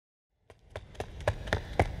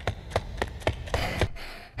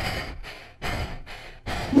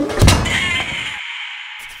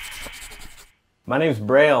My name's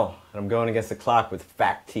Braille, and I'm going against the clock with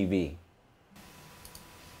Fact TV.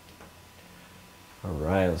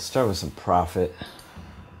 Alright, let's start with some profit.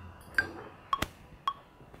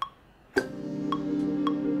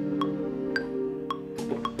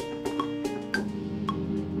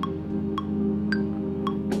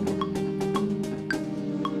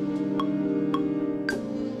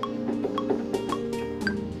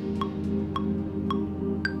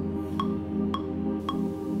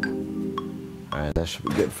 Alright, that should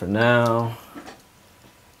be good for now.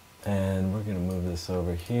 And we're going to move this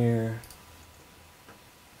over here.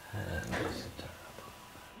 And just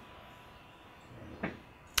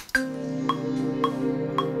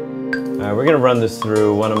Alright, we're going to run this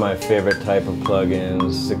through one of my favorite type of plugins.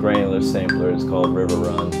 It's a granular sampler. It's called River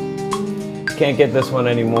Run. Can't get this one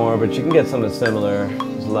anymore, but you can get something similar.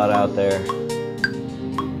 There's a lot out there.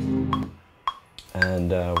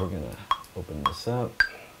 And we're going to open this up.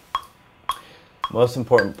 Most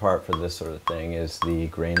important part for this sort of thing is the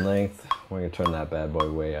grain length. We're going to turn that bad boy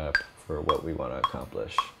way up for what we want to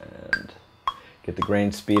accomplish and get the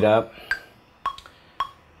grain speed up.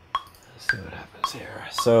 Let's see what happens here.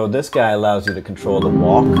 So this guy allows you to control the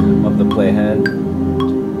walk of the playhead,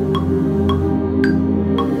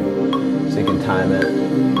 so you can time it.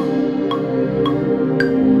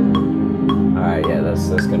 Alright, yeah, that's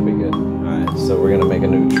going to be good. Alright, so we're going to make a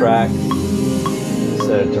new track,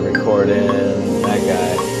 set it to record in that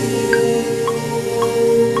guy.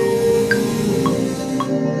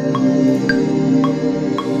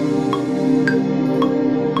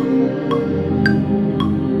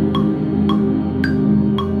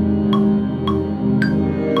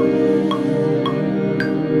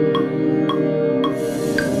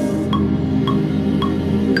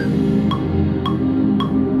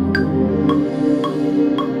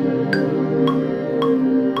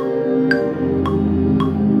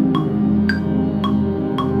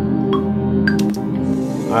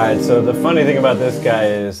 Alright, so the funny thing about this guy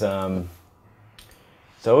is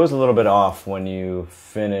it's always a little bit off when you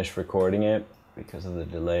finish recording it because of the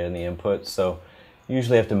delay in the input, so you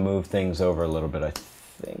usually have to move things over a little bit. I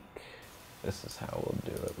think this is how we'll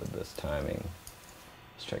do it with this timing.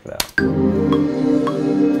 Let's check it out.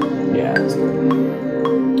 Yeah, it's good.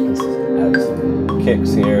 Let's add some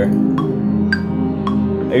kicks here.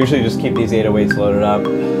 I usually just keep these 808s loaded up,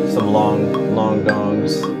 some long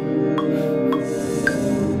dongs.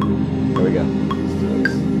 Here we go.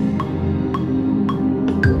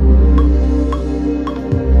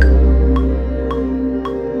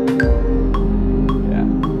 Yeah.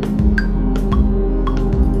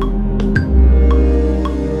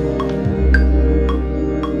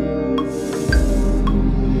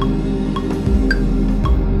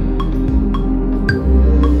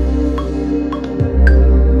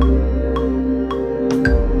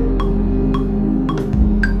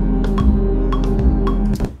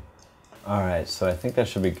 Alright, so I think that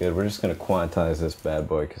should be good. We're just going to quantize this bad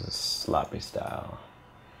boy because it's sloppy style.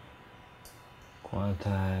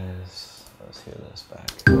 Quantize. Let's hear this back.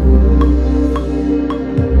 And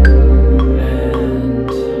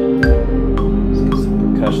let's get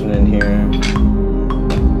some percussion in here.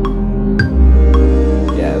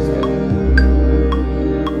 Yeah, it's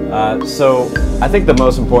good. So I think the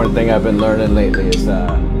most important thing I've been learning lately is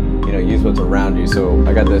use what's around you. So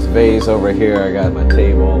I got this vase over here. I got my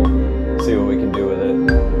table. See what we can do with it.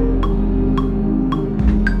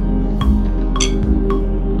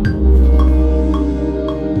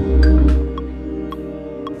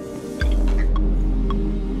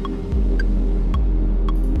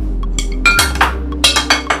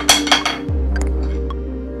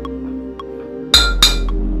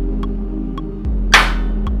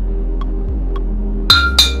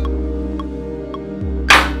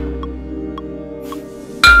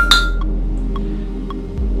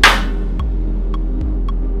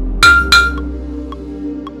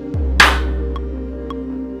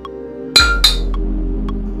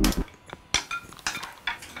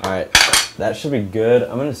 Alright, that should be good.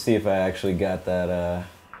 I'm going to see if I actually got that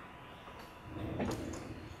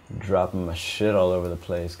dropping my shit all over the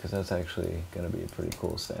place, because that's actually going to be a pretty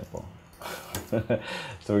cool sample.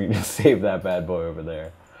 So we can just save that bad boy over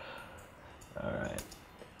there. Alright.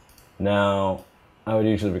 Now, I would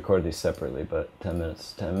usually record these separately, but 10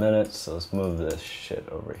 minutes, 10 minutes. So let's move this shit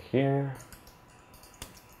over here.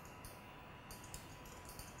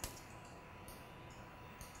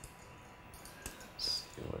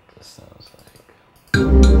 What this sounds like.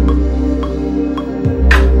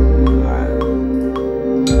 Alright.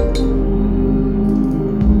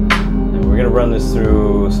 And we're going to run this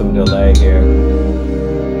through some delay here.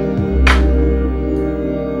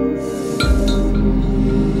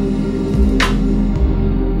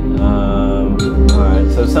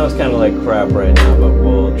 crap right now, but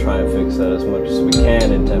we'll try and fix that as much as we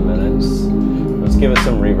can in 10 minutes. Let's give it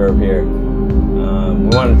some reverb here. We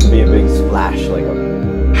want it to be a big splash, like a,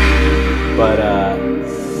 but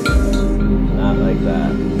not like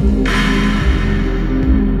that.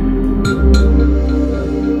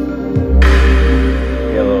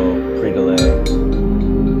 Get a little pre-delay.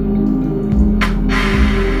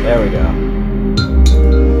 There we go.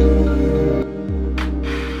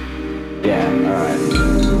 Yeah, alright.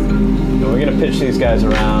 We're going to pitch these guys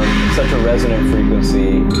around. It's such a resonant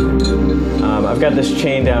frequency. I've got this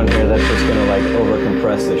chain down here that's just going to like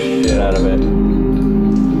over-compress the shit out of it.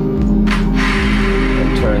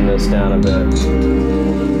 And turn this down a bit.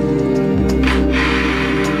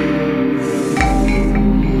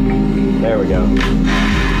 There we go.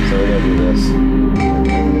 So we're going to do this.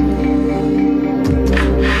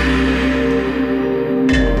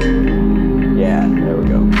 Yeah, there we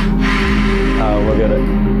go. We're going to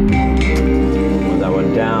move that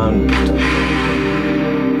one down.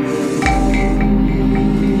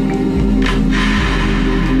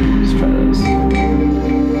 Let's try this.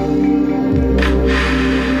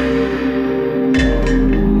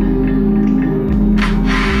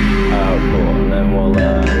 Oh, cool. And then we'll,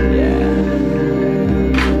 yeah.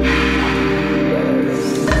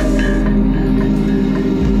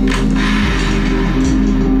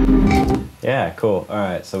 Yeah, cool.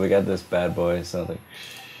 Alright, so we got this bad boy. It sounds like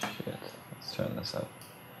shit. Let's turn this up.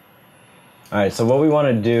 Alright, so what we want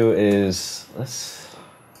to do is, let's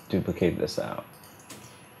duplicate this out.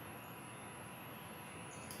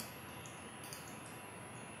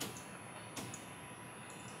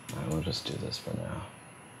 Alright, we'll just do this for now.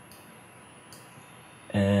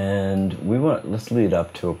 And we want, let's lead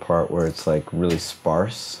up to a part where it's like really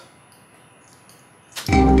sparse.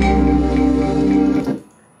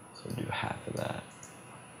 Do half of that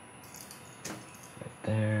right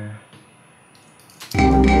there,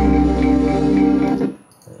 and then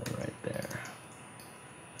right there.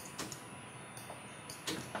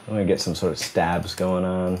 I'm gonna get some sort of stabs going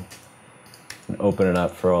on and open it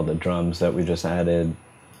up for all the drums that we just added,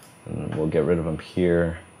 and we'll get rid of them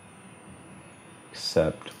here,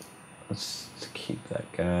 except let's keep that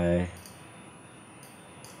guy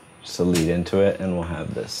just to lead into it, and we'll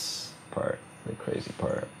have this part, the crazy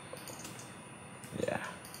part. Yeah.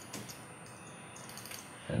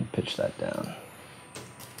 And pitch that down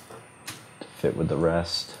to fit with the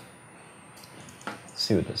rest. Let's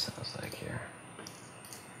see what this sounds like here.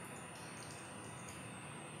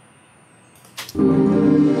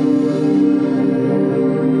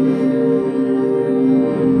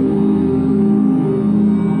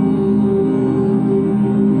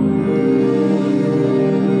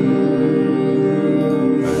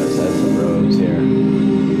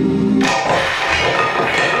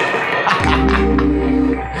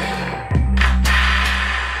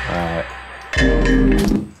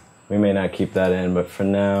 Keep that in, but for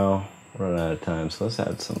now we're running out of time, so let's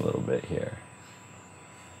add some little bit here.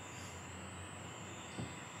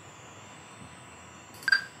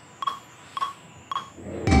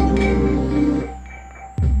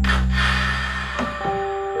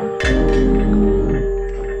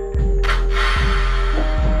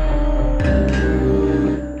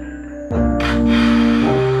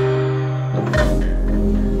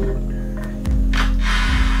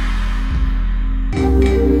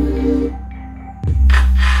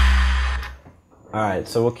 Alright,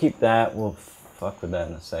 so we'll keep that. We'll fuck with that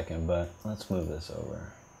in a second, but let's move this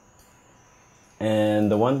over.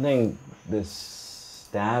 And the one thing this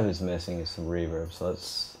stab is missing is some reverb, so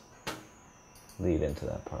let's lead into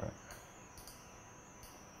that part.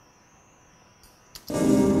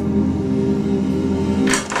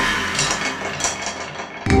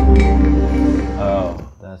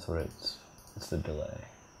 Oh, that's what it's the delay.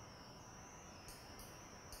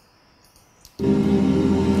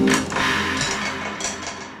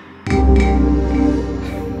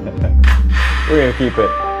 We're gonna keep it.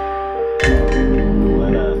 Why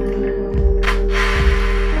not?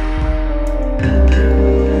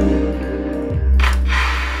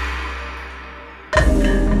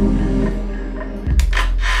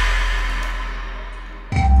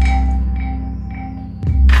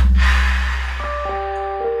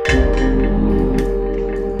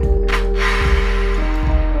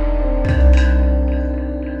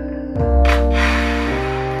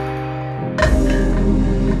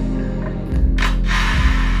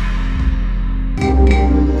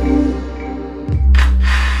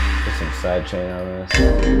 Chain on this.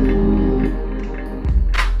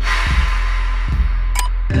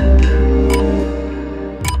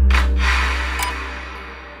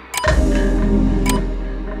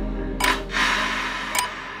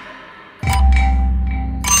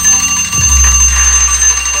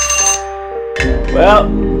 Well,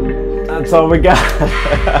 that's all we got.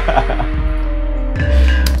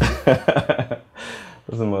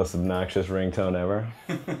 This is the most obnoxious ringtone ever.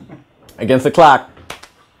 Against the clock.